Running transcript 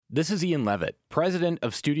This is Ian Levitt, president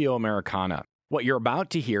of Studio Americana. What you're about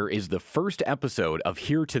to hear is the first episode of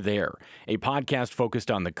Here to There, a podcast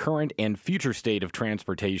focused on the current and future state of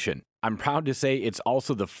transportation. I'm proud to say it's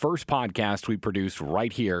also the first podcast we produced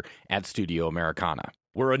right here at Studio Americana.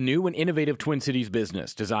 We're a new and innovative Twin Cities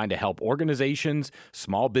business designed to help organizations,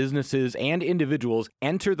 small businesses, and individuals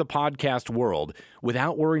enter the podcast world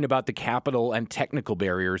without worrying about the capital and technical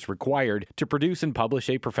barriers required to produce and publish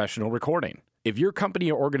a professional recording. If your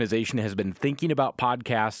company or organization has been thinking about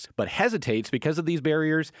podcasts but hesitates because of these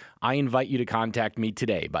barriers, I invite you to contact me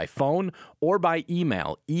today by phone or by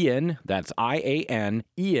email, Ian, that's I-A-N,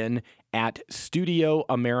 Ian, at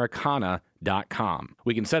studioamericana.com.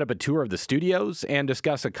 We can set up a tour of the studios and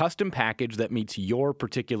discuss a custom package that meets your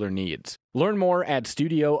particular needs. Learn more at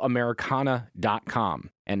studioamericana.com.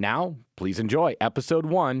 And now, please enjoy episode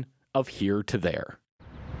 1 of Here to There.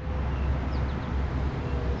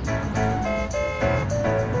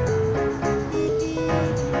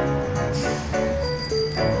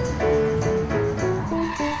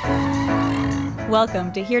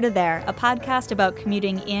 Welcome to Here to There, a podcast about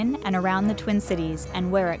commuting in and around the Twin Cities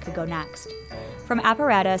and where it could go next. From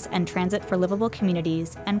Apparatus and Transit for Livable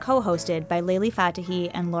Communities, and co-hosted by Layli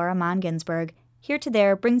Fatahi and Laura Mann Ginsberg, Here to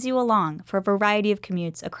There brings you along for a variety of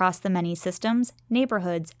commutes across the many systems,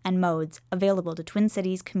 neighborhoods, and modes available to Twin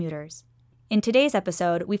Cities commuters. In today's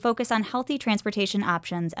episode, we focus on healthy transportation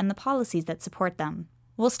options and the policies that support them.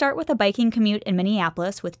 We'll start with a biking commute in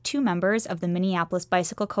Minneapolis with 2 members of the Minneapolis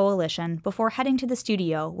Bicycle Coalition before heading to the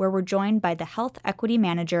studio where we're joined by the Health Equity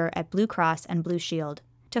Manager at Blue Cross and Blue Shield.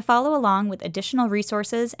 To follow along with additional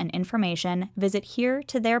resources and information, visit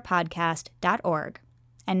heretotherepodcast.org.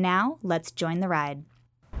 And now, let's join the ride.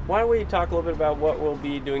 Why don't we talk a little bit about what we'll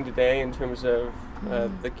be doing today in terms of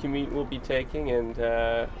the commute we'll be taking and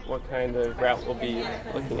what kind of route we'll be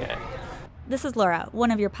looking at. This is Laura, one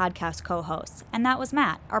of your podcast co-hosts, and that was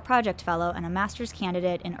Matt, our project fellow and a master's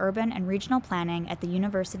candidate in urban and regional planning at the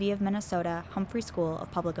University of Minnesota Humphrey School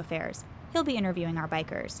of Public Affairs. He'll be interviewing our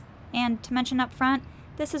bikers. And to mention up front,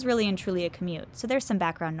 this is really and truly a commute, so there's some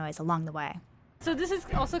background noise along the way. So this is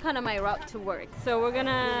also kind of my route to work. So we're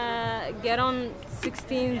gonna get on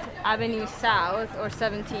 16th Avenue South or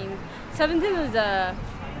 17th. 17th is a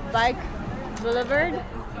bike boulevard,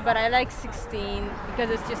 but I like 16 because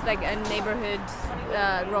it's just like a neighborhood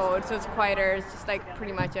road, so it's quieter. It's just like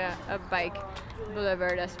pretty much a bike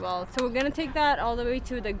boulevard as well. So we're gonna take that all the way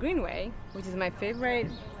to the Greenway, which is my favorite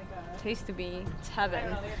place to be. It's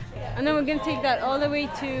heaven. And then we're gonna take that all the way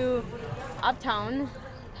to Uptown,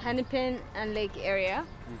 Hennepin and Lake area.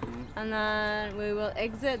 And then we will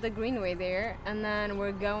exit the Greenway there, and then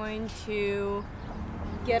we're going to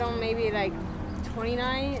get on maybe like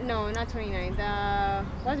 29, no, not 29,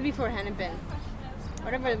 what's before Hennepin?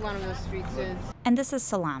 Whatever one of those streets is. And this is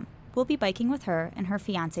Salam. We'll be biking with her and her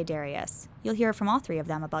fiancé Darius. You'll hear from all 3 of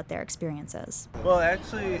them about their experiences. Well,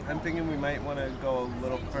 actually, I'm thinking we might want to go a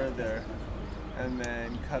little further and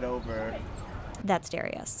then cut over. That's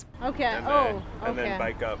Darius. Okay, And then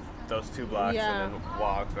bike up those 2 blocks and then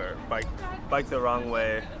walk or bike the wrong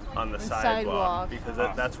way on the sidewalk. Because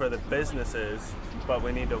that's where the business is, but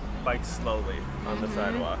we need to bike slowly on the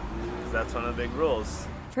sidewalk. That's one of the big rules.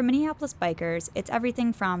 For Minneapolis bikers, it's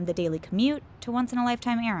everything from the daily commute to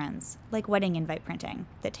once-in-a-lifetime errands, like wedding invite printing,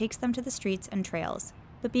 that takes them to the streets and trails.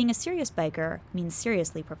 But being a serious biker means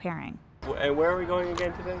seriously preparing. And where are we going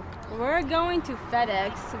again today? We're going to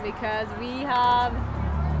FedEx because we have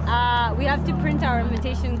to print our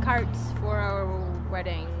invitation cards for our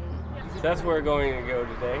wedding. So that's where we're going to go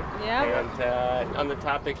today. Yeah. And on the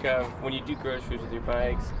topic of when you do groceries with your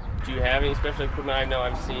bikes, do you have any special equipment? I know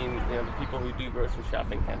I've seen the people who do grocery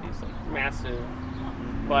shopping have these like massive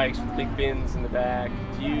bikes with big bins in the back.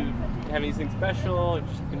 Do you have anything special or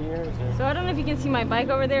just veneers? So I don't know if you can see my bike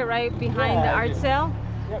over there right behind the art sale.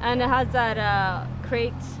 Yep. And it has that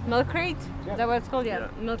milk crate. Yep. Is that what it's called? Yeah,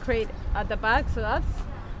 milk crate at the back. So that's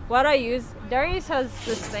what I use. Darius has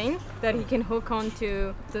this thing that he can hook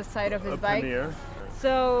onto the side of his bike. Pannier.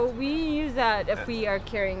 So we use that if we are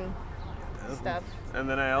carrying stuff. And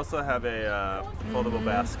then I also have a foldable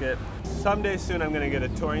basket. Someday soon I'm going to get a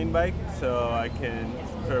touring bike, so I can,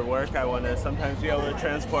 for work, I want to sometimes be able to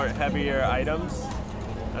transport heavier items.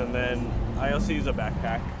 And then I also use a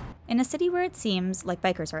backpack. In a city where it seems like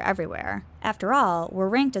bikers are everywhere, after all, we're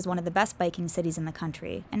ranked as one of the best biking cities in the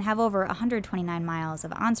country and have over 129 miles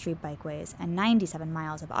of on-street bikeways and 97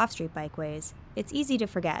 miles of off-street bikeways, it's easy to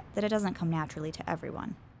forget that it doesn't come naturally to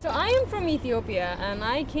everyone. So I am from Ethiopia, and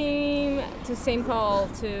I came to St. Paul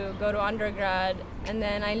to go to undergrad, and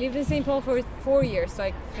then I lived in St. Paul for 4 years, so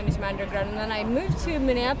I finished my undergrad, and then I moved to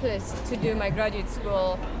Minneapolis to do my graduate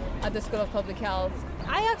school, at the School of Public Health.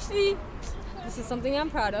 This is something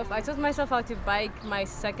I'm proud of. I taught myself how to bike my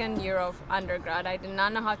second year of undergrad. I did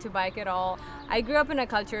not know how to bike at all. I grew up in a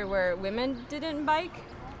culture where women didn't bike,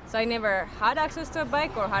 so I never had access to a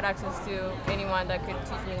bike or had access to anyone that could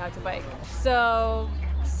teach me how to bike. So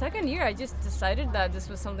second year, I just decided that this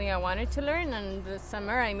was something I wanted to learn, and this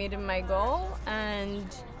summer I made it my goal, and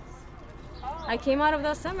I came out of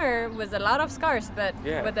that summer with a lot of scars, but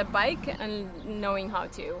with a bike and knowing how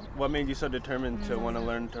to. What made you so determined to want to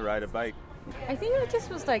learn to ride a bike? I think it just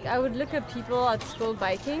was like, I would look at people at school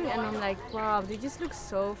biking and I'm like, wow, they just look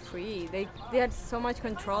so free. They had so much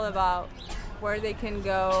control about where they can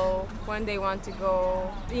go, when they want to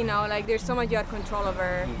go. You know, like there's so much you had control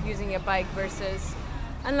over using a bike versus,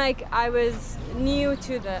 and like I was new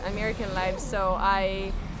to the American life, so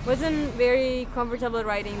I wasn't very comfortable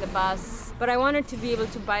riding the bus, but I wanted to be able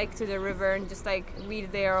to bike to the river and just like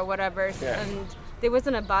read there or whatever. And there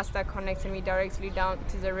wasn't a bus that connected me directly down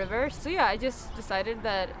to the river. So yeah, I just decided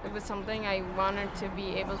that it was something I wanted to be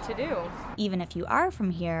able to do. Even if you are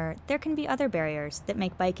from here, there can be other barriers that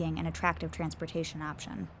make biking an attractive transportation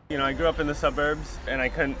option. You know, I grew up in the suburbs and I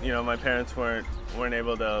couldn't, my parents weren't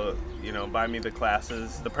able to, buy me the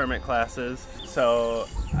classes, the permit classes. So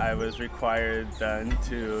I was required then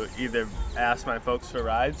to either ask my folks for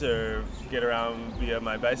rides or get around via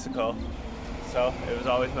my bicycle. So it was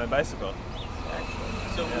always my bicycle.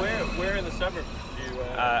 So where in the suburbs did you?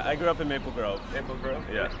 I grew up in Maple Grove. Maple Grove.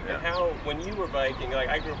 Yeah. And how, when you were biking, like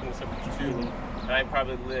I grew up in the suburbs too, and I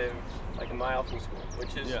probably lived like a mile from school,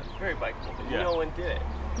 which is very bikeable. But no one did it.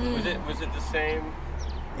 Was it the same?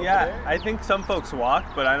 Yeah, I think some folks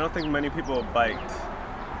walked, but I don't think many people biked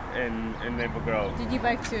in Maple Grove. Did you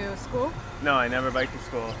bike to school? No, I never biked to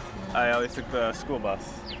school. I always took the school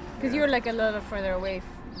bus. Because you were like a little further away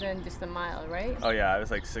than just a mile, right? Oh yeah, I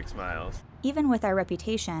was like 6 miles. Even with our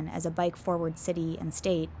reputation as a bike-forward city and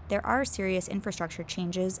state, there are serious infrastructure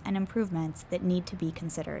changes and improvements that need to be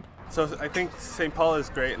considered. So I think St. Paul is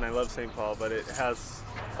great, and I love St. Paul, but it has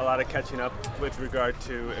a lot of catching up with regard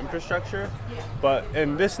to infrastructure. But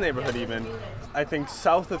in this neighborhood even, I think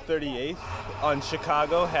south of 38th on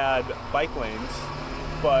Chicago had bike lanes,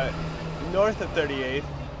 but north of 38th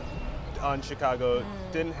on Chicago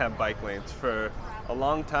didn't have bike lanes for a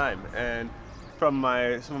long time. And from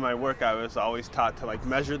some of my work, I was always taught to like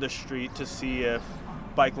measure the street to see if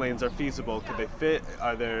bike lanes are feasible. Could they fit?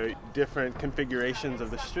 Are there different configurations of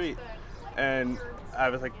the street? And I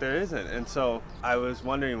was like, there isn't. And so I was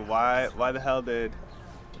wondering why the hell did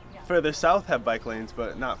further south have bike lanes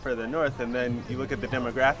but not further north? And then you look at the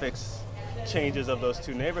demographics changes of those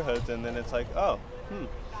two neighborhoods, and then it's like,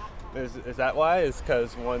 is that why? Is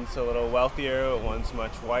because one's a little wealthier, one's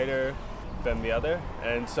much whiter than the other?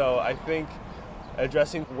 And so I think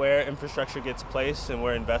addressing where infrastructure gets placed and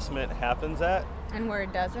where investment happens at. And where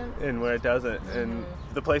it doesn't. And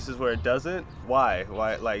the places where it doesn't, why?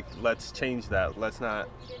 Like, let's change that. Let's not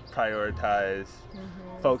prioritize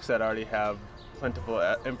folks that already have plentiful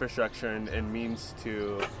infrastructure and means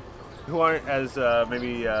to, who aren't as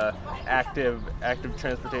maybe active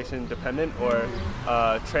transportation dependent or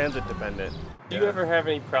transit dependent. Do you ever have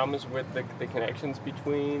any problems with the connections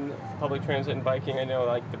between public transit and biking? I know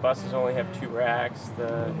like the buses only have 2 racks,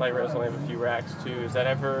 the light rails only have a few racks too. Is that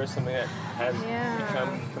ever something that has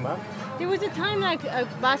come up? There was a time like a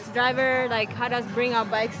bus driver like had us bring our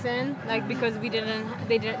bikes in, like because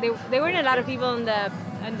there weren't a lot of people in the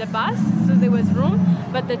bus, so there was room,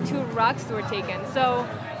 but the 2 racks were taken. So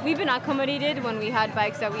we've been accommodated when we had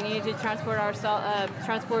bikes that we needed to transport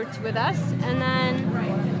with us. And then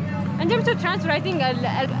in terms of transport, I think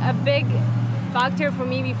a big factor for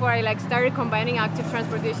me before I started combining active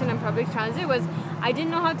transportation and public transit was I didn't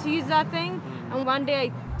know how to use that thing. And one day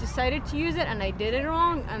I decided to use it and I did it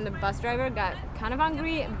wrong, and the bus driver got kind of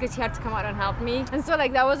angry because he had to come out and help me. And so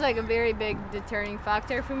that was a very big deterring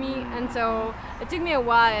factor for me. And so it took me a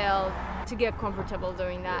while to get comfortable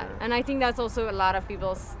doing that. And I think that's also a lot of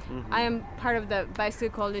people's. I am part of the Bicycle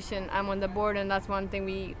Coalition. I'm on the board, and that's one thing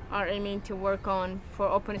we are aiming to work on for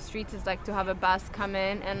open streets is to have a bus come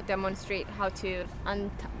in and demonstrate how to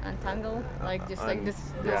untangle,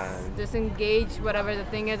 disengage whatever the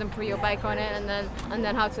thing is and put your bike on it, and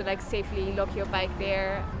then how to safely lock your bike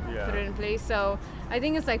there, put it in place. So I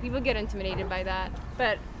think it's people get intimidated by that,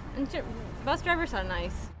 but bus drivers are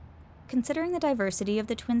nice. Considering the diversity of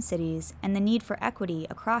the Twin Cities and the need for equity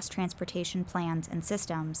across transportation plans and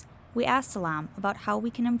systems, we asked Salam about how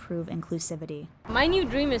we can improve inclusivity. My new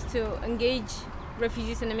dream is to engage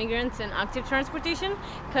refugees and immigrants in active transportation,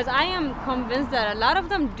 because I am convinced that a lot of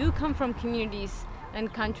them do come from communities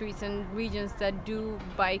and countries and regions that do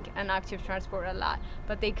bike and active transport a lot.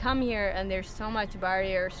 But they come here and there's so much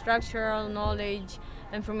barrier, structural knowledge,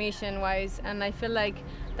 information-wise, and I feel like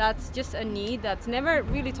that's just a need that's never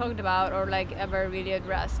really talked about or like ever really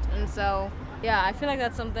addressed. And so, yeah, I feel like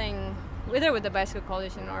that's something, whether with the Bicycle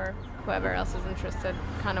Coalition or whoever else is interested,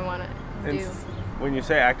 kind of want to do. When you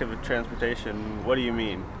say active transportation, what do you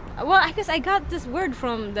mean? Well, I guess I got this word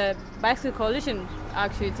from the Bicycle Coalition,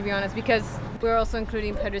 actually, to be honest, because we're also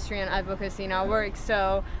including pedestrian advocacy in our work.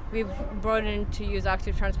 So we've brought in to use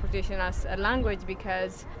active transportation as a language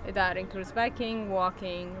because that includes biking,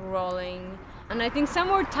 walking, rolling, and I think some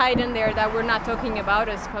more tied in there that we're not talking about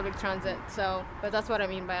is public transit. So, but that's what I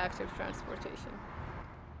mean by active transportation.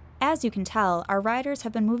 As you can tell, our riders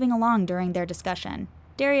have been moving along during their discussion.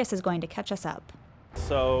 Darius is going to catch us up.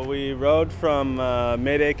 So we rode from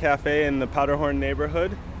Mayday Cafe in the Powderhorn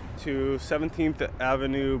neighborhood to 17th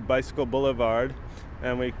Avenue Bicycle Boulevard,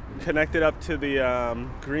 and we connected up to the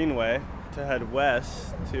Greenway to head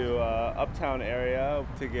west to Uptown area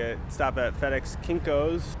to stop at FedEx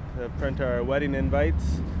Kinko's to print our wedding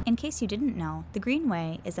invites. In case you didn't know, the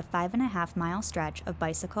Greenway is a 5.5-mile stretch of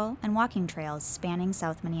bicycle and walking trails spanning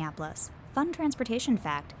South Minneapolis. Fun transportation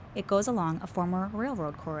fact, it goes along a former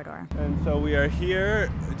railroad corridor. And so we are here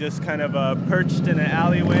just kind of perched in an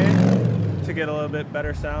alleyway to get a little bit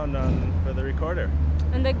better sound for the recorder.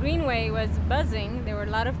 And the Greenway was buzzing. There were a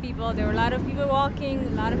lot of people. Walking, a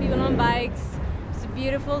lot of people on bikes. It's a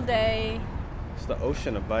beautiful day. It's the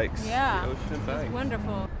ocean of bikes. Yeah, the ocean of bikes. It's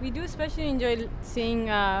wonderful. We do especially enjoy seeing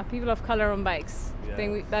people of color on bikes. Yeah. I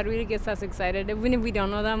think that really gets us excited. Even if we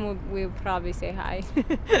don't know them, we'll probably say hi.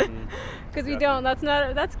 Because we don't.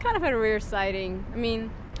 That's kind of a rare sighting. I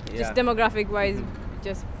mean, just demographic-wise,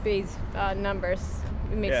 just base numbers.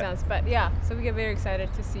 It makes sense. But yeah, so we get very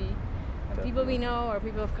excited to see people we know or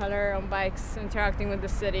people of color on bikes interacting with the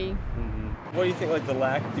city. Mm-hmm. What do you think like the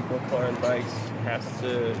lack of people of color on bikes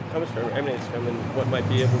emanates from, and what might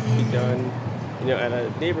be able to be done, at a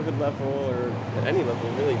neighborhood level or at any level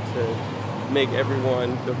really to make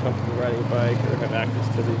everyone feel comfortable riding a bike or have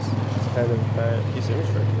access to this kind of piece of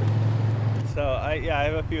infrastructure? So I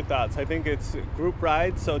have a few thoughts. I think it's group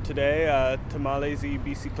rides. So today, Tamales y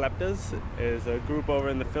Bicicletas is a group over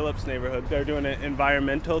in the Phillips neighborhood. They're doing an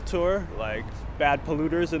environmental tour, like bad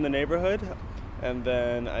polluters in the neighborhood. And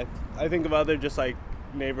then I think of other just like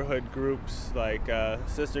neighborhood groups like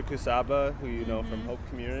Sister Kusaba, who you know from Hope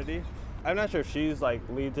Community. I'm not sure if she's like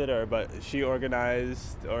leads it but she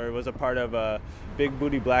organized or was a part of Big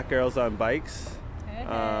Booty Black Girls on Bikes.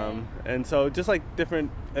 And so just like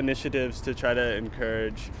different initiatives to try to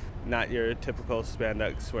encourage not your typical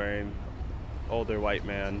spandex wearing older white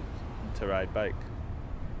man to ride bike.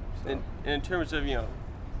 So. And in terms of,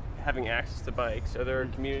 having access to bikes, are there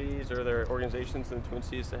communities or are there organizations in the Twin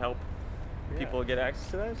Cities to help people get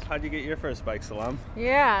access to those? How'd you get your first bike, Salam?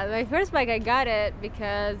 Yeah, my first bike, I got it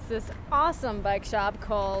because this awesome bike shop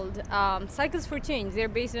called Cycles for Change. They're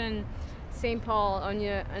based in St. Paul on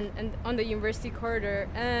the University corridor,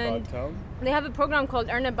 and they have a program called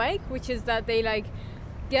Earn a Bike, which is that they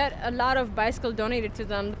get a lot of bicycles donated to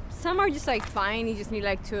them. Some are just fine, you just need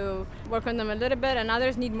to work on them a little bit, and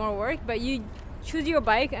others need more work, but you choose your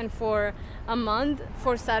bike, and for a month,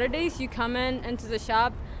 for Saturdays, you come into the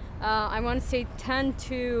shop, I want to say 10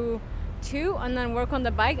 to 2, and then work on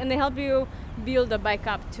the bike, and they help you build the bike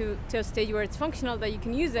up to a stage where it's functional, that you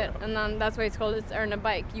can use it, and then that's why it's Earn a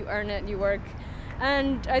Bike. You earn it, you work.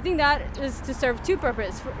 And I think that is to serve two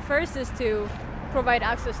purposes. First is to provide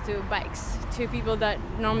access to bikes to people that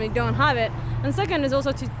normally don't have it, and second is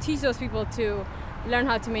also to teach those people to learn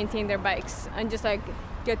how to maintain their bikes and just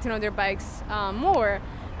get to know their bikes more.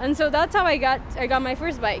 And so that's how I got my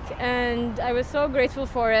first bike, and I was so grateful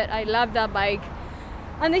for it. I loved that bike.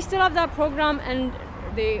 And they still have that program, and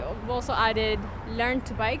they also added Learn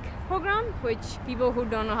to Bike program, which people who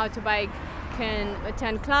don't know how to bike can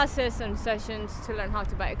attend classes and sessions to learn how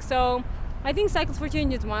to bike. So I think Cycles for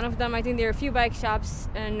Change is one of them. I think there are a few bike shops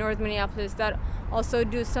in North Minneapolis that also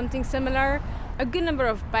do something similar. A good number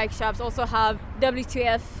of bike shops also have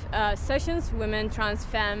W2F sessions, women, trans,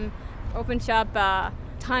 femme, open shop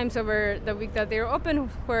times over the week that they're open,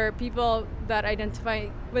 where people that identify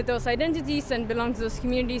with those identities and belong to those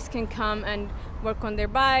communities can come and work on their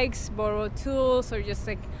bikes, borrow tools, or just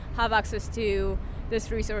have access to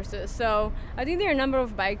these resources. So I think there are a number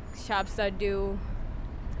of bike shops that do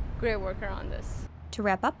great work around this. To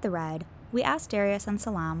wrap up the ride, we asked Darius and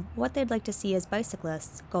Salam what they'd like to see as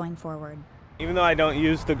bicyclists going forward. Even though I don't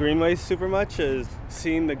use the Greenway super much, is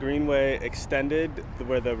seeing the Greenway extended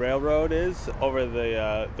where the railroad is over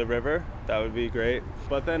the river, that would be great.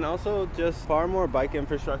 But then also just far more bike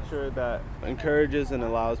infrastructure that encourages and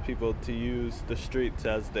allows people to use the streets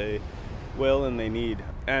as they will and they need.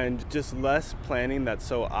 And just less planning that's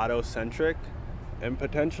so auto-centric, and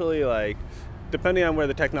potentially, like, depending on where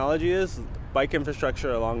the technology is, bike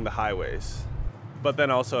infrastructure along the highways. But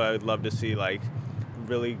then also I would love to see, like,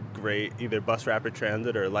 really great either bus rapid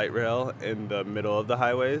transit or light rail in the middle of the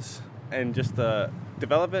highways. And just the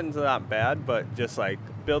development is not bad, but just like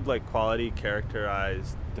build like quality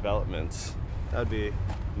characterized developments. That would be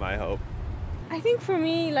my hope. I think for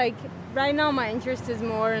me, like right now my interest is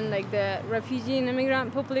more in like the refugee and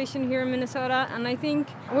immigrant population here in Minnesota, and I think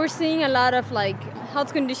we're seeing a lot of like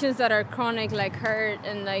health conditions that are chronic, like heart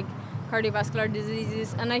and like cardiovascular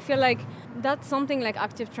diseases, and I feel like that's something like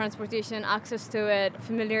active transportation, access to it,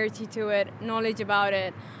 familiarity to it, knowledge about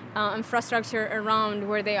it, infrastructure around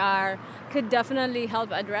where they are could definitely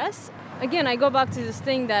help address. Again, I go back to this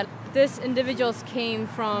thing that these individuals came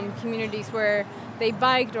from communities where they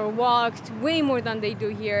biked or walked way more than they do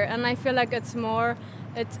here, and I feel like I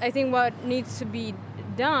think what needs to be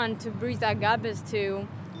done to bridge that gap is to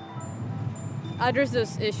address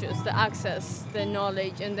those issues, the access, the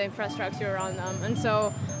knowledge, and the infrastructure around them. And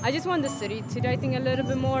so I just want the city to do, I think, a little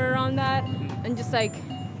bit more around that and just like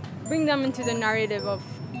bring them into the narrative of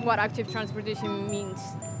what active transportation means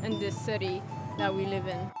in this city that we live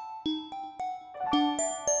in.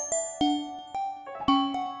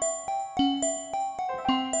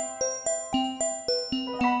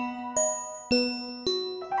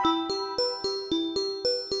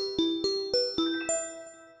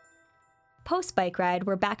 Post-bike ride,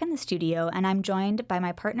 we're back in the studio, and I'm joined by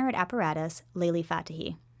my partner at Apparatus, Layli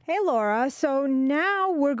Fatahi. Hey, Laura. So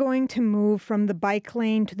now we're going to move from the bike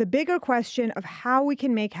lane to the bigger question of how we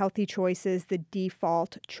can make healthy choices the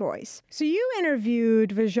default choice. So you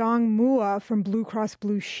interviewed Vijong Mua from Blue Cross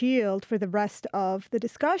Blue Shield for the rest of the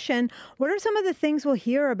discussion. What are some of the things we'll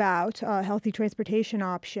hear about healthy transportation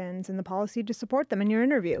options and the policy to support them in your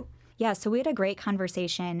interview? Yeah, so we had a great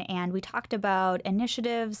conversation, and we talked about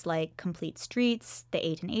initiatives like Complete Streets, the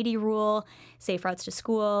 8 and 80 rule, Safe Routes to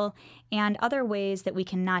School, and other ways that we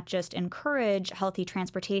can not just encourage healthy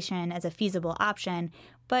transportation as a feasible option,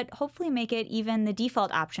 but hopefully make it even the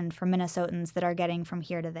default option for Minnesotans that are getting from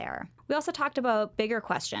here to there. We also talked about bigger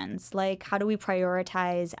questions, like how do we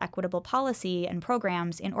prioritize equitable policy and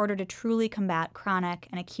programs in order to truly combat chronic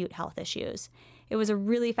and acute health issues. It was a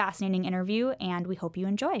really fascinating interview, and we hope you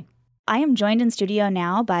enjoy. I am joined in studio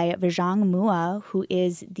now by Vijong Mua, who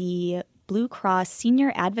is the Blue Cross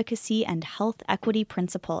Senior Advocacy and Health Equity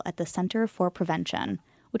Principal at the Center for Prevention,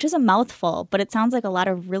 which is a mouthful, but it sounds like a lot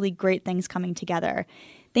of really great things coming together.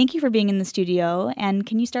 Thank you for being in the studio, and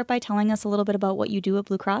can you start by telling us a little bit about what you do at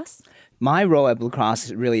Blue Cross? My role at Blue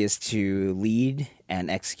Cross really is to lead and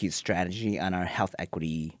execute strategy on our health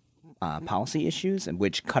equity policy issues,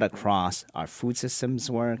 which cut across our food systems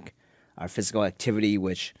work, our physical activity,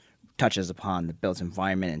 which touches upon the built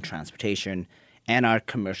environment and transportation, and our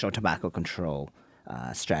commercial tobacco control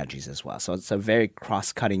strategies as well. So it's a very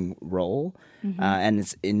cross-cutting role, and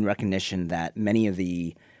it's in recognition that many of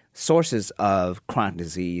the sources of chronic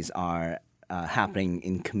disease are happening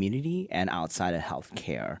in community and outside of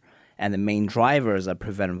healthcare. And the main drivers of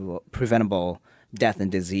preventable death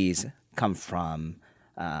and disease come from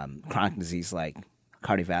chronic disease like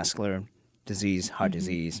cardiovascular disease, heart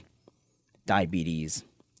disease, diabetes,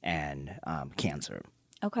 and cancer.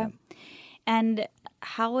 Okay. And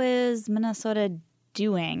how is Minnesota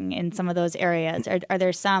doing in some of those areas? Are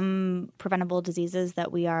there some preventable diseases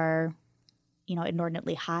that we are,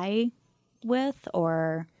 inordinately high with,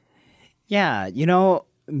 or? Yeah,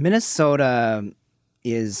 Minnesota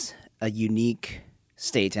is a unique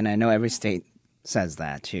state, and I know every state says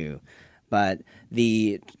that too. But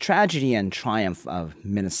the tragedy and triumph of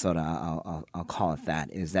Minnesota, I'll call it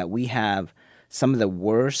that, is that we have some of the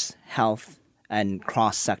worst health and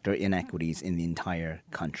cross-sector inequities in the entire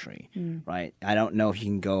country, right? I don't know if you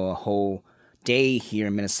can go a whole day here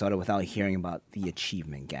in Minnesota without hearing about the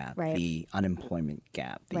achievement gap, the unemployment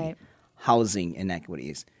gap, the housing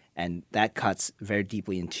inequities, and that cuts very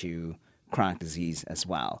deeply into chronic disease as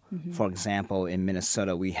well. For example, in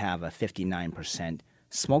Minnesota, we have a 59%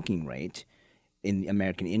 smoking rate in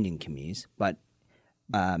American Indian communities, but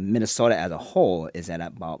Minnesota as a whole is at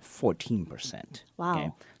about 14%. Wow.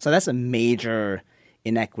 Okay? So that's a major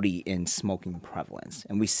inequity in smoking prevalence.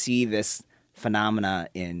 And we see this phenomena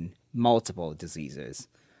in multiple diseases,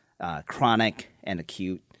 chronic and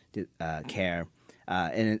acute care,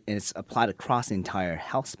 and it's applied across the entire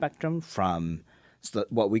health spectrum from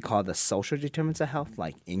what we call the social determinants of health,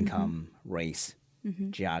 like income, race,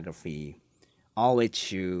 geography, all the way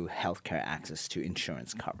to healthcare access to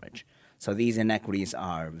insurance coverage. So these inequities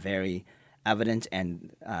are very evident,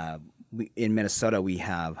 and in Minnesota we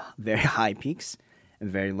have very high peaks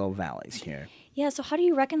and very low valleys here. Yeah, so how do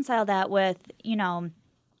you reconcile that with,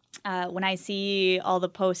 when I see all the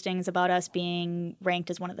postings about us being ranked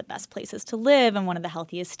as one of the best places to live and one of the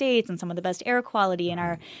healthiest states and some of the best air quality and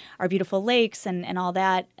our beautiful lakes and all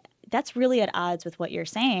that, that's really at odds with what you're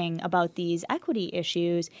saying about these equity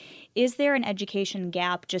issues. Is there an education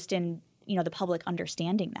gap just in, the public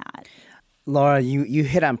understanding that? Laura, you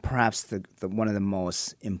hit on perhaps the one of the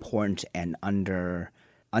most important and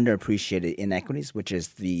underappreciated inequities, which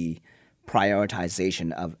is the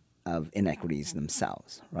prioritization of inequities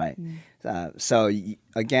themselves, right? So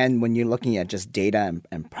again, when you're looking at just data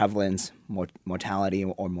and prevalence, mortality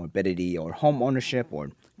or morbidity or home ownership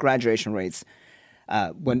or graduation rates,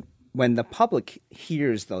 when the public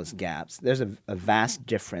hears those gaps, there's a vast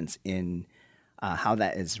difference in how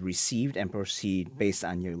that is received and perceived based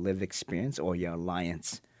on your lived experience or your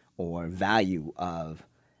alliance or value of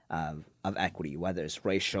equity, whether it's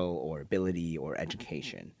racial or ability or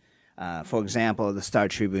education. For example, the Star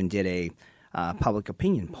Tribune did a public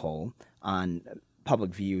opinion poll on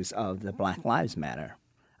public views of the Black Lives Matter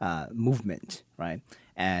movement, right?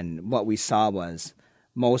 And what we saw was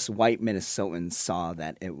most white Minnesotans saw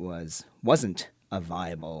that it wasn't a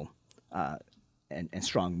viable and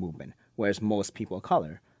strong movement, whereas most people of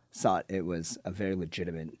color thought it was a very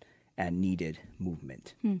legitimate and needed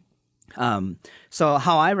movement. So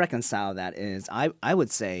how I reconcile that is I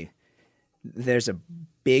would say there's a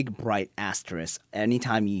big, bright asterisk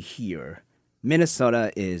anytime you hear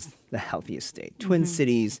Minnesota is the healthiest state. Twin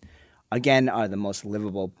Cities, again, are the most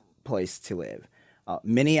livable place to live.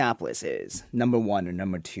 Minneapolis is number 1 or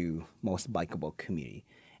number 2 most bikeable community.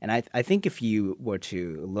 And I think if you were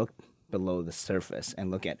to look below the surface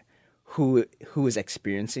and look at who is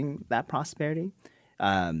experiencing that prosperity,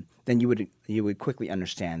 then you would quickly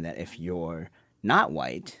understand that if you're not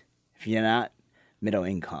white, if you're not middle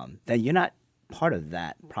income, then you're not part of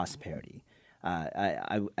that prosperity.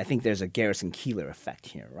 I think there's a Garrison Keillor effect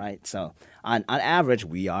here, right? So on average,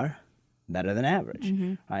 we are better than average,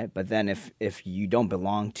 right? But then if you don't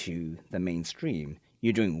belong to the mainstream,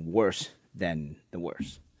 you're doing worse than the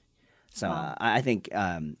worst. So I think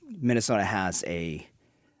Minnesota has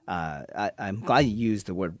I'm glad you used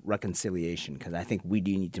the word reconciliation, because I think we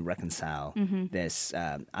do need to reconcile this.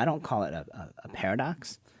 I don't call it a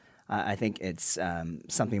paradox. I think it's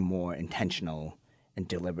something more intentional and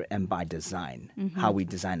deliberate and by design. How we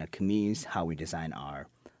design our communities, how we design our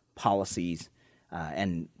policies,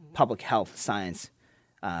 and public health science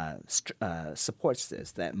supports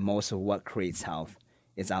this, that most of what creates health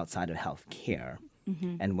is outside of health care.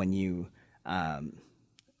 And when you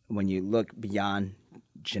look beyond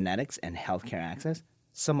genetics and healthcare access,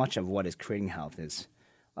 so much of what is creating health is,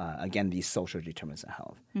 again, these social determinants of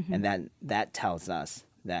health. And that tells us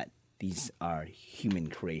that these are human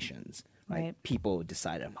creations, right? People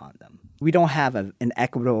decide upon them. We don't have an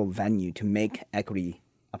equitable venue to make equity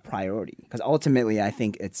a priority, because ultimately I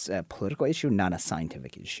think it's a political issue, not a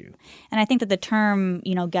scientific issue. And I think that the term,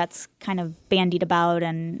 gets kind of bandied about,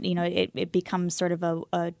 and, it becomes sort of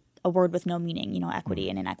a word with no meaning, equity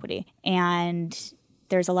and inequity. And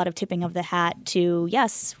there's a lot of tipping of the hat to,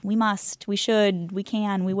 yes, we must, we should, we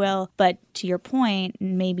can, we will. But to your point,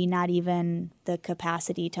 maybe not even the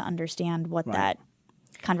capacity to understand what that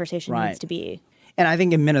conversation needs to be. And I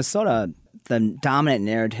think in Minnesota, the dominant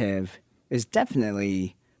narrative is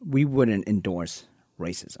definitely we wouldn't endorse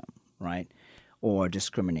racism, right, or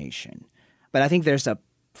discrimination. But I think there's a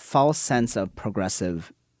false sense of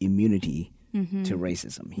progressive immunity to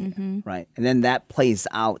racism here, right? And then that plays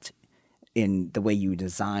out in the way you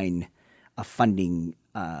design a funding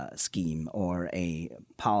scheme or a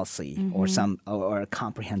policy or a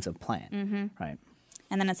comprehensive plan, right?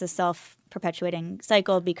 And then it's a self-perpetuating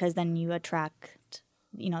cycle, because then you attract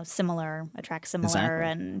similar. Exactly.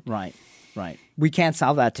 And right. We can't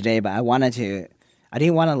solve that today, but I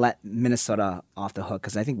didn't want to let Minnesota off the hook,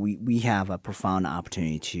 because I think we have a profound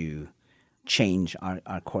opportunity to change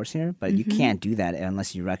our course here, but you can't do that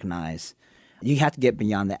unless you recognize you have to get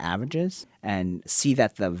beyond the averages and see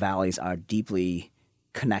that the valleys are deeply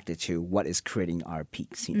connected to what is creating our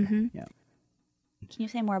peaks here. Yeah. Can you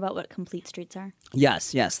say more about what Complete Streets are?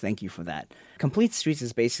 Yes, thank you for that. Complete Streets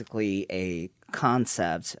is basically a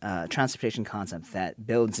concept, transportation concept that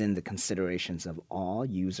builds in the considerations of all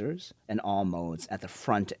users and all modes at the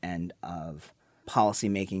front end of policy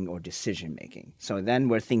making or decision making. So then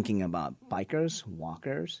we're thinking about bikers,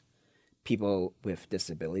 walkers, people with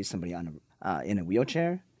disabilities, somebody in a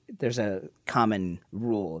wheelchair. There's a common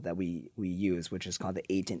rule that we use, which is called the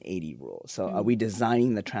 8 and 80 rule. So are we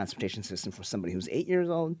designing the transportation system for somebody who's 8 years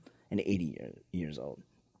old and 80 years old?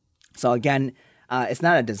 So again, it's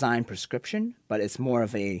not a design prescription, but it's more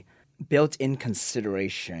of a built-in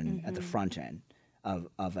consideration at the front end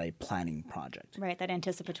of a planning project. Right, that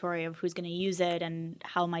anticipatory of who's going to use it and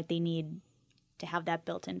how might they need to have that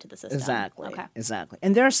built into the system. Exactly.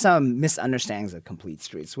 And there are some misunderstandings of complete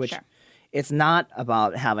streets, which it's not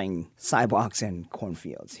about having sidewalks and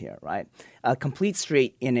cornfields here, right? A complete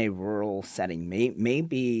street in a rural setting may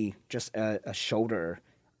be just a shoulder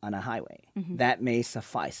on a highway. That may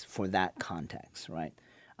suffice for that context, right?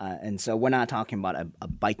 And so we're not talking about a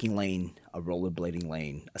biking lane, a rollerblading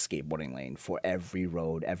lane, a skateboarding lane for every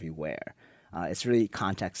road everywhere. It's really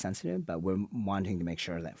context sensitive, but we're wanting to make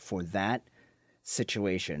sure that for that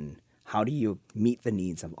situation, how do you meet the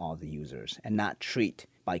needs of all the users and not treat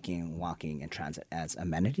biking, walking, and transit as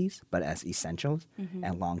amenities, but as essentials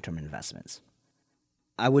and long-term investments.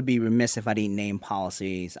 I would be remiss if I didn't name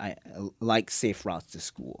policies like Safe Routes to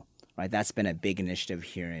School. Right, that's been a big initiative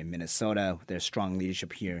here in Minnesota. There's strong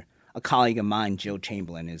leadership here. A colleague of mine, Jill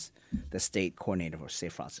Chamberlain, is the state coordinator for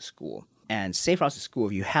Safe Routes to School. And Safe Routes to School,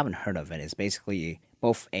 if you haven't heard of it, is basically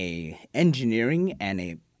both a engineering and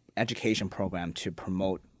a education program to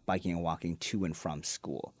promote biking and walking to and from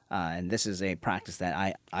school. And this is a practice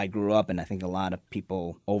that I grew up, and I think a lot of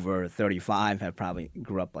people over 35 have probably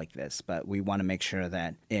grew up like this. But we want to make sure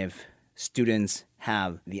that if students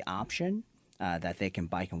have the option, that they can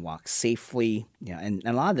bike and walk safely. And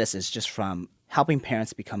a lot of this is just from helping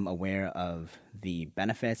parents become aware of the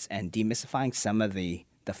benefits and demystifying some of the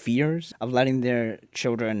fears of letting their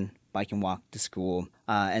children bike and walk to school.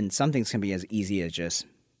 And some things can be as easy as just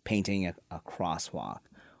painting a crosswalk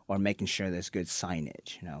or making sure there's good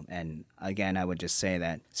signage. And again, I would just say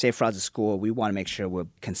that Safe Routes to School, we want to make sure we're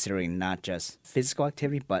considering not just physical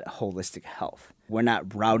activity, but holistic health. We're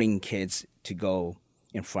not routing kids to go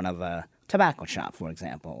in front of a tobacco shop, for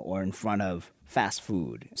example, or in front of fast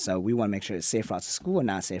food. So we want to make sure it's safe routes to school and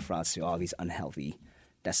not safe routes to all these unhealthy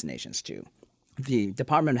destinations too. The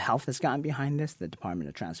Department of Health has gotten behind this. The Department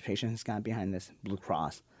of Transportation has gotten behind this. Blue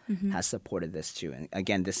Cross has supported this too. And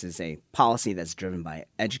again, this is a policy that's driven by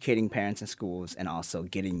educating parents in schools and also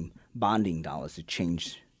getting bonding dollars to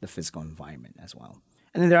change the physical environment as well.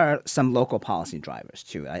 And then there are some local policy drivers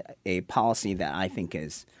too. A policy that I think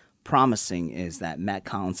is promising is that Met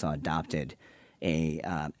Council adopted a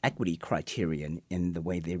equity criterion in the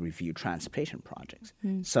way they review transportation projects.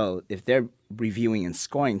 So if they're reviewing and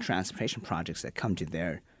scoring transportation projects that come to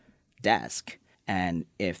their desk, and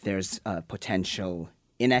if there's a potential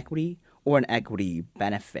inequity or an equity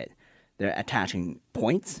benefit, they're attaching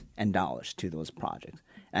points and dollars to those projects.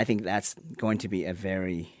 And I think that's going to be a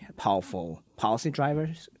very powerful policy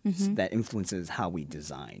driver that influences how we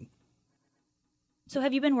design. So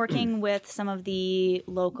have you been working with some of the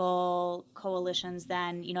local coalitions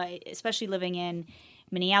then? Especially living in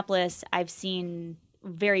Minneapolis, I've seen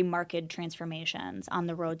very marked transformations on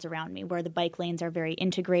the roads around me where the bike lanes are very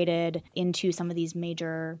integrated into some of these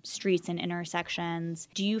major streets and intersections.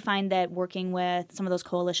 Do you find that working with some of those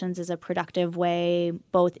coalitions is a productive way,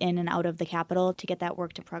 both in and out of the Capitol, to get that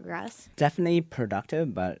work to progress? Definitely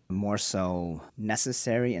productive, but more so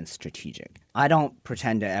necessary and strategic. I don't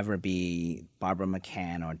pretend to ever be Barbara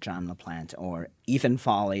McCann or John LaPlante or Ethan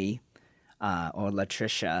Foley or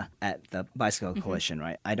Latricia at the Bicycle Coalition,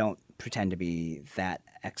 right? I don't pretend to be that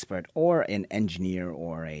expert or an engineer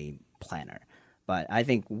or a planner. But I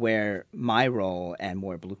think where my role and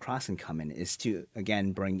where Blue Cross can come in is to,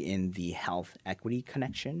 again, bring in the health equity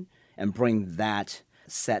connection and bring that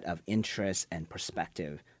set of interests and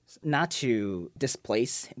perspective, not to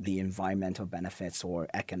displace the environmental benefits or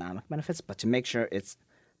economic benefits, but to make sure it's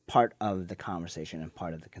part of the conversation and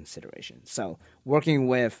part of the consideration. So working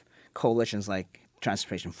with coalitions like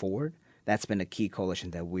Transportation Forward, that's been a key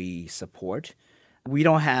coalition that we support. We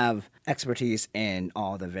don't have expertise in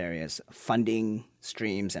all the various funding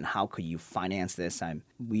streams and how could you finance this.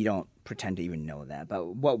 We don't pretend to even know that.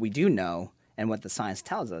 But what we do know and what the science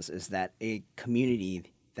tells us is that a community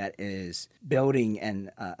that is building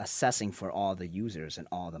and assessing for all the users and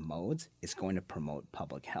all the modes is going to promote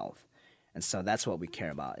public health. And so that's what we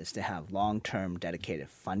care about, is to have long-term dedicated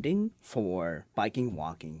funding for biking,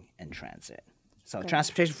 walking, and transit. So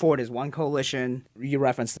Transportation Forward is one coalition. You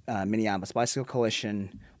referenced Minneapolis Bicycle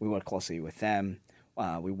Coalition. We work closely with them.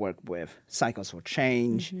 We work with Cycles for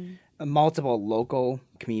Change. multiple local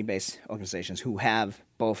community-based organizations who have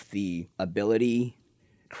both the ability,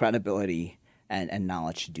 credibility, and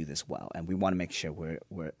knowledge to do this well. And we want to make sure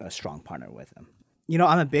we're a strong partner with them. You know,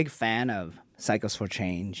 I'm a big fan of Cycles for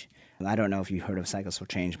Change. I don't know if you heard of Cycles for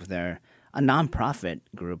Change, but they're a nonprofit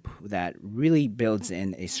group that really builds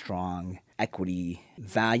in a strong equity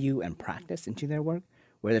value and practice into their work,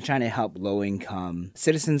 where they're trying to help low-income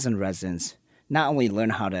citizens and residents not only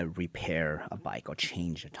learn how to repair a bike or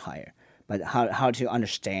change a tire, but how to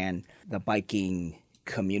understand the biking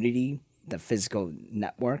community, the physical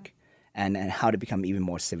network, and how to become even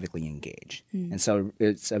more civically engaged. And so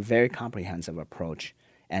it's a very comprehensive approach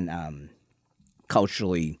and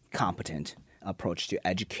culturally competent approach to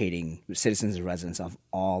educating citizens and residents of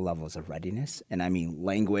all levels of readiness. And I mean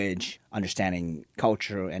language, understanding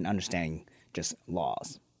culture, and understanding just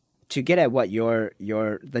laws. To get at what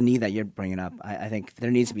the need that you're bringing up, I think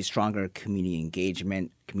there needs to be stronger community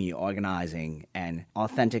engagement, community organizing, and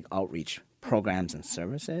authentic outreach programs and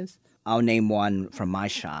services. I'll name one from my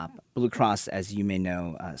shop. Blue Cross, as you may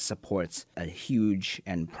know, supports a huge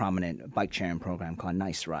and prominent bike sharing program called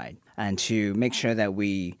Nice Ride. And to make sure that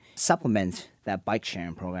we supplement that bike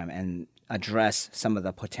sharing program and address some of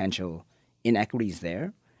the potential inequities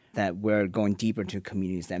there, that we're going deeper to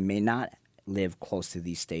communities that may not live close to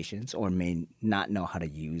these stations or may not know how to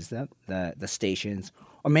use the stations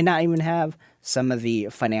or may not even have some of the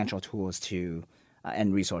financial tools to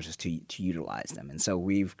and resources to utilize them. And so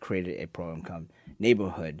we've created a program called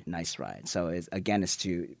Neighborhood Nice Ride. So it's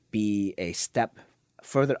to be a step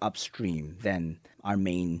further upstream than our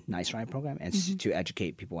main Nice Ride program and to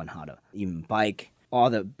educate people on how to even bike,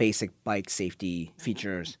 all the basic bike safety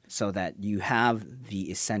features so that you have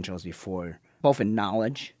the essentials before, both in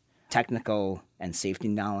knowledge, technical and safety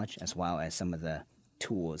knowledge, as well as some of the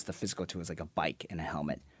tools, the physical tools like a bike and a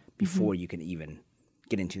helmet, before you can even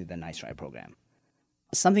get into the Nice Ride program.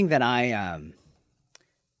 Something that I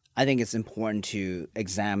think it's important to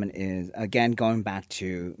examine is, again, going back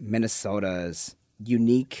to Minnesota's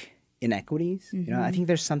unique inequities. You know, I think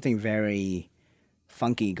there's something very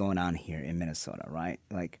funky going on here in Minnesota, right?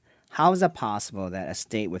 Like, how is it possible that a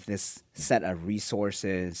state with this set of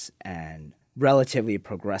resources and relatively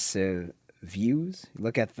progressive views,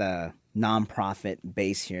 look at the nonprofit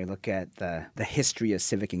base here, look at the history of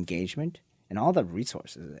civic engagement, and all the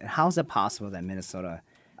resources. How is it possible that Minnesota,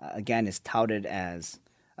 again, is touted as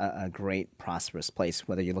a great, prosperous place,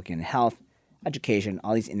 whether you're looking at health, education,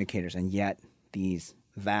 all these indicators, and yet these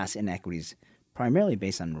vast inequities primarily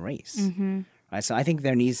based on race? Right? So I think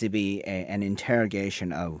there needs to be an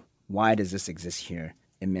interrogation of why does this exist here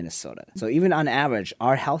in Minnesota? So even on average,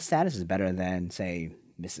 our health status is better than, say,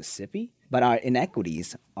 Mississippi, but our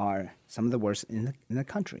inequities are some of the worst in the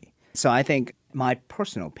country. So I think my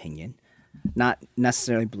personal opinion, not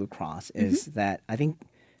necessarily Blue Cross, is that I think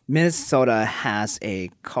Minnesota has a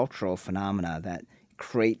cultural phenomena that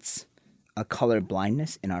creates a color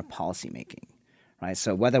blindness in our policymaking, right?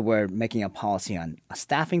 So whether we're making a policy on a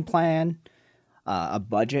staffing plan, a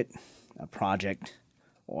budget, a project,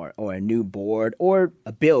 or a new board, or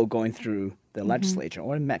a bill going through the legislature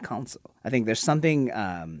or Met Council, I think there's something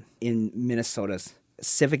in Minnesota's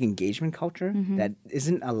civic engagement culture that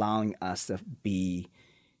isn't allowing us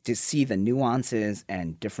to see the nuances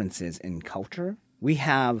and differences in culture. We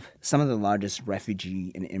have some of the largest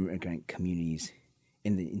refugee and immigrant communities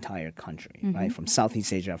in the entire country, right? From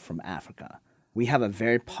Southeast Asia, from Africa. We have a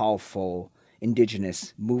very powerful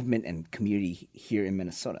indigenous movement and community here in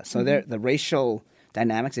Minnesota. So the racial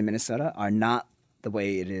dynamics in Minnesota are not the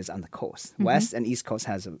way it is on the coast. West and East Coast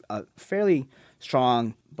has a fairly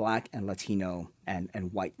strong Black and Latino and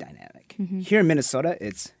white dynamic. Here in Minnesota,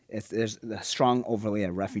 there's a strong overlay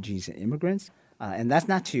of refugees and immigrants, and that's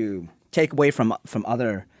not to take away from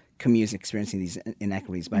other communities experiencing these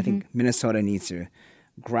inequities, but I think Minnesota needs to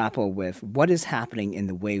grapple with what is happening in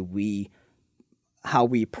the way how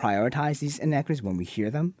we prioritize these inequities when we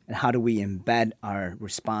hear them, and how do we embed our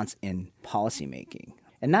response in policymaking.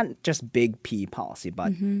 And not just big P policy,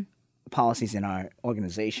 but policies in our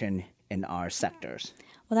organization, in our sectors.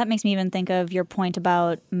 Well, that makes me even think of your point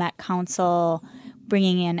about Met Council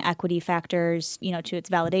bringing in equity factors, to its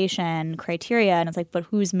validation criteria. And it's like, but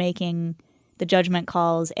who's making the judgment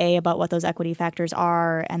calls, A, about what those equity factors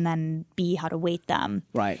are, and then B, how to weight them?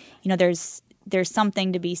 Right. There's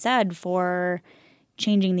something to be said for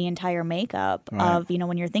changing the entire makeup of,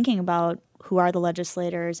 when you're thinking about who are the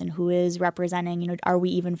legislators and who is representing, are we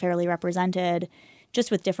even fairly represented, just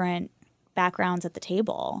with different backgrounds at the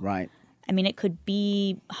table? Right. I mean, it could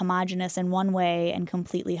be homogenous in one way and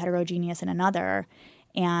completely heterogeneous in another.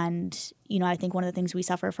 And, I think one of the things we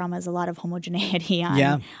suffer from is a lot of homogeneity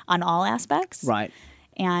on all aspects. Right.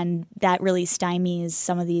 And that really stymies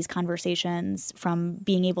some of these conversations from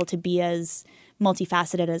being able to be as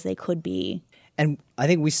multifaceted as they could be. And I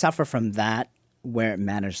think we suffer from that where it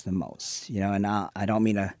matters the most, and I don't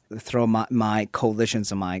mean to throw my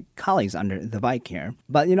coalitions and my colleagues under the bike here,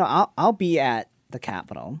 but, I'll be at the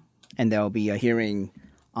Capitol and there'll be a hearing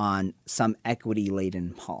on some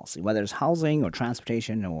equity-laden policy, whether it's housing or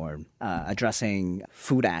transportation or addressing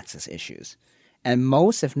food access issues. And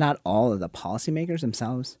most, if not all, of the policymakers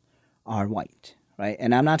themselves are white, right?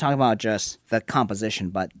 And I'm not talking about just the composition,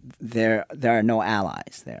 but there are no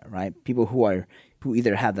allies there, right? People who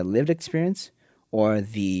either have the lived experience or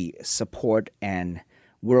the support and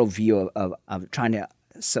worldview of trying to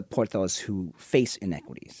support those who face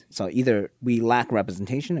inequities. So either we lack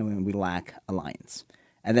representation and we lack alliance.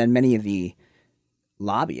 And then many of the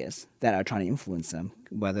lobbyists that are trying to influence them,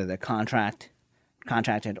 whether they're contracted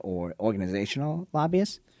or organizational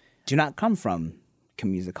lobbyists, do not come from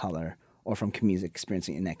communities of color or from communities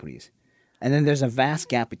experiencing inequities. And then there's a vast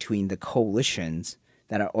gap between the coalitions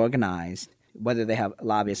that are organized, whether they have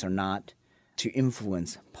lobbyists or not, to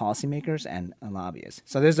influence policymakers and lobbyists.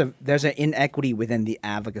 So there's an inequity within the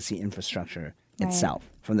advocacy infrastructure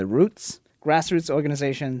itself, from the roots, grassroots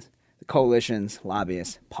organizations, the coalitions,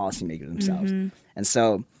 lobbyists, policymakers themselves. Mm-hmm. And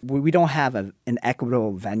so we don't have an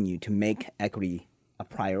equitable venue to make equity a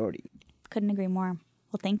priority. Couldn't agree more.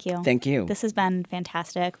 Well, thank you. Thank you. This has been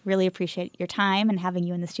fantastic. Really appreciate your time and having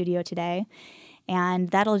you in the studio today. And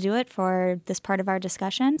that'll do it for this part of our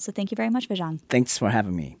discussion. So thank you very much, Vijang. Thanks for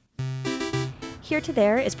having me. Here to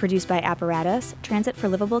There is produced by Apparatus, Transit for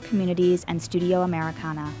Livable Communities, and Studio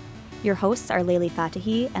Americana. Your hosts are Layli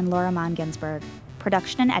Fatahi and Laura Mann Ginsberg.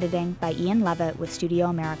 Production and editing by Ian Levitt with Studio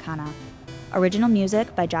Americana. Original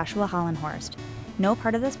music by Joshua Hollenhorst. No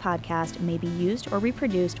part of this podcast may be used or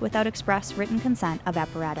reproduced without express written consent of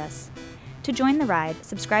Apparatus. To join the ride,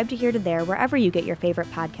 subscribe to Here to There wherever you get your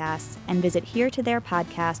favorite podcasts, and visit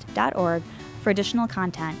heretotherepodcast.org for additional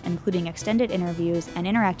content, including extended interviews, an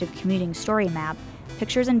interactive commuting story map,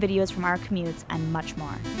 pictures and videos from our commutes, and much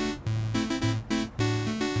more.